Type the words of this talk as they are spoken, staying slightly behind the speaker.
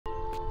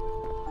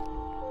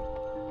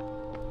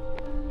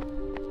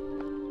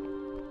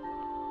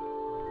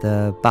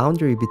The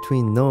boundary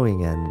between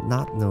knowing and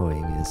not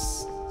knowing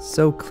is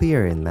so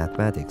clear in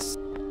mathematics.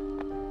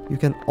 You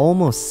can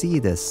almost see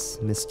this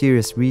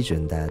mysterious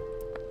region that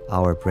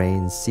our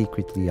brain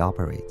secretly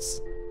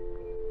operates.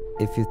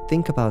 If you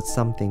think about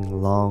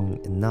something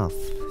long enough,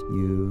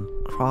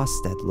 you cross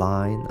that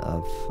line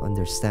of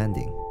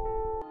understanding.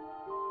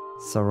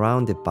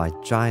 Surrounded by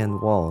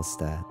giant walls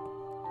that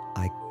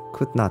I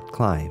could not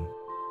climb.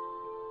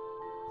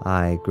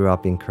 I grew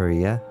up in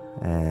Korea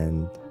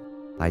and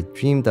I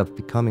dreamed of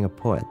becoming a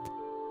poet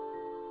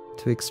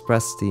to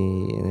express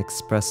the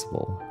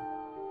inexpressible.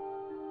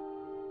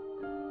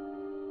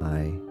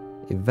 I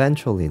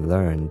eventually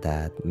learned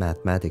that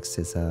mathematics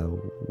is a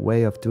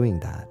way of doing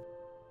that.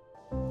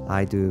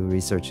 I do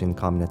research in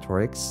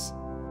combinatorics.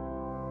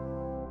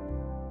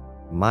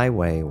 My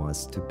way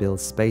was to build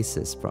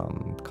spaces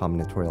from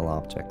combinatorial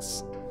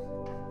objects.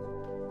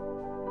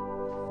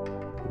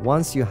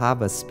 Once you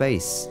have a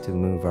space to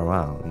move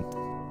around,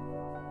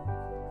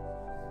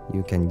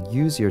 you can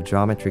use your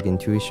geometric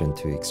intuition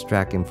to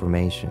extract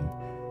information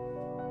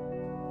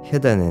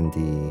hidden in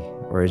the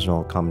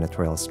original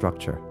combinatorial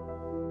structure.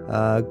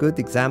 A good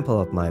example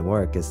of my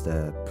work is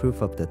the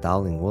proof of the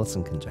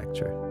Dowling-Wilson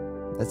conjecture.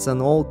 It's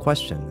an old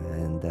question,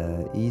 and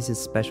the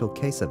easiest special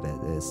case of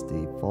it is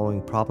the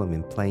following problem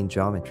in plane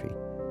geometry.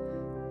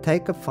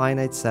 Take a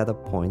finite set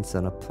of points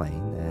on a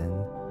plane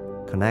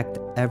and connect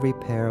every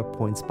pair of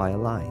points by a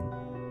line.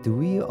 Do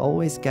we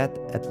always get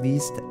at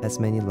least as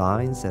many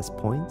lines as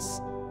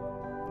points?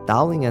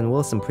 Dowling and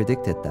Wilson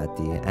predicted that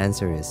the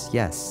answer is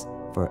yes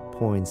for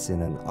points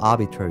in an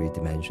arbitrary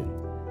dimension,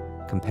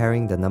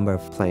 comparing the number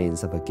of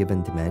planes of a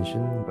given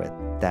dimension with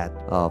that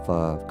of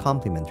a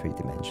complementary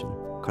dimension,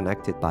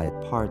 connected by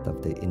a part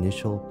of the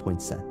initial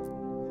point set.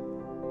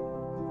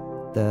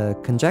 The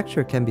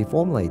conjecture can be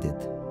formulated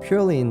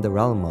purely in the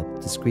realm of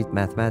discrete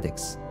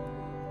mathematics,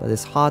 but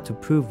it's hard to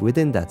prove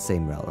within that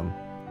same realm.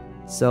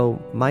 So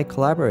my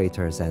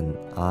collaborators and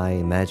I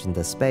imagined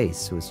a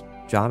space whose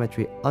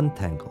geometry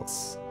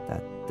untangles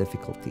that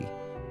difficulty.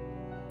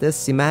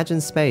 This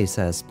imagined space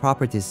has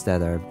properties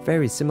that are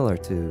very similar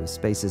to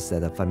spaces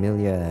that are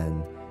familiar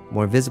and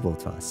more visible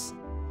to us.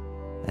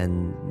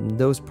 And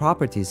those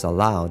properties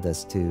allowed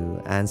us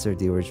to answer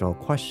the original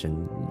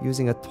question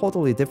using a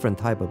totally different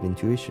type of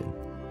intuition.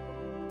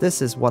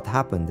 This is what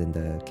happened in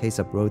the case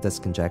of Rhoda's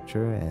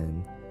conjecture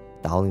and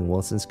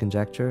Dowling-Wilson's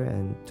conjecture,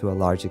 and to a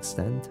large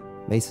extent,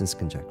 Mason's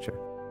conjecture.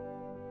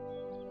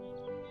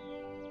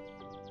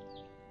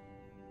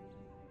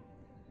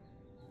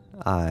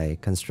 I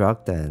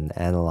construct and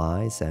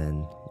analyze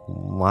and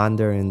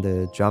wander in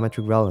the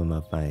geometric realm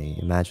of my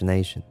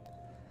imagination.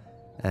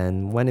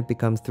 And when it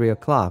becomes 3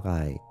 o'clock,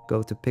 I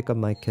go to pick up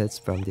my kids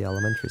from the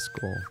elementary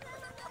school.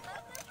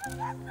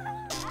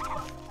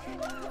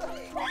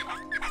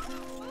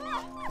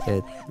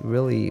 It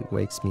really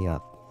wakes me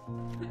up.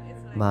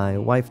 My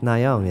wife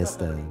Nayoung is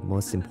the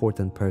most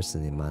important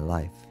person in my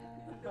life.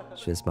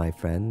 She's my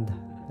friend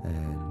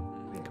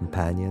and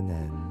companion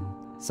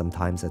and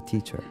sometimes a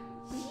teacher.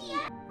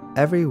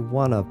 Every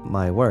one of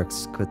my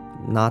works could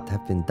not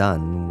have been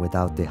done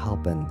without the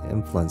help and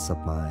influence of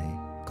my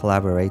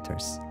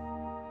collaborators.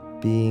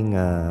 Being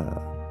a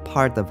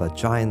part of a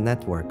giant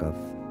network of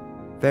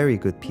very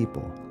good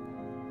people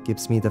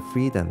gives me the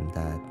freedom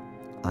that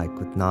I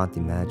could not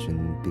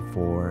imagine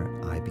before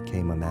I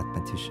became a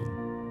mathematician.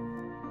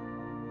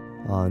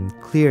 On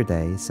clear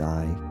days,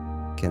 I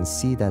can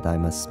see that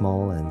I'm a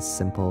small and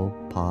simple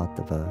part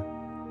of a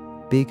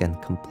big and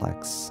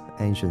complex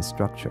ancient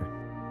structure.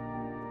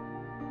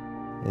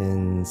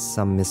 In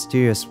some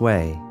mysterious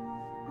way,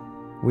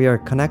 we are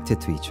connected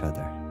to each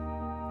other,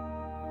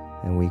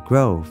 and we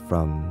grow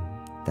from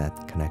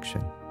that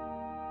connection.